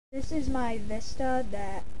This is my Vista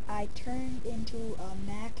that I turned into a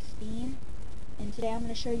Mac theme, and today I'm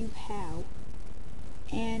going to show you how.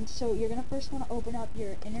 And so you're going to first want to open up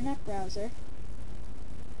your internet browser,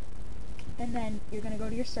 and then you're going to go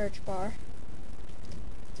to your search bar,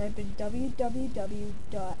 type in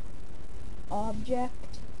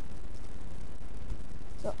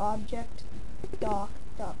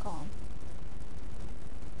objectdoc.com.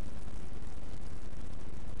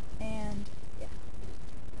 And yeah.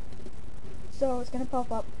 So it's going to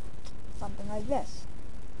pop up something like this.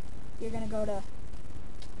 You're going to go to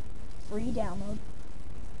free download,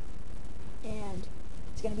 and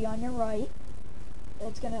it's going to be on your right.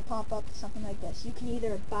 It's going to pop up something like this. You can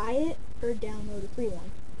either buy it or download a free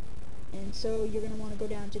one. And so you're going to want to go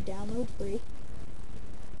down to download free,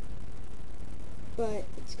 but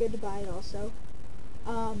it's good to buy it also.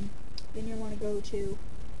 Then you want to go to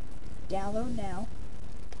download now,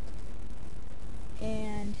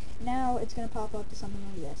 and now it's going to pop up to something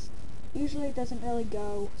like this. Usually it doesn't really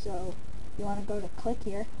go, so you want to go to click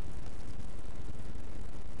here.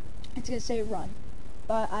 It's going to say run,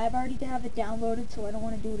 but I've already have it downloaded, so I don't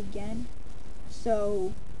want to do it again.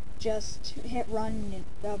 So just hit run, and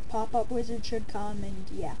the pop-up wizard should come, and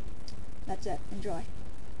yeah, that's it. Enjoy.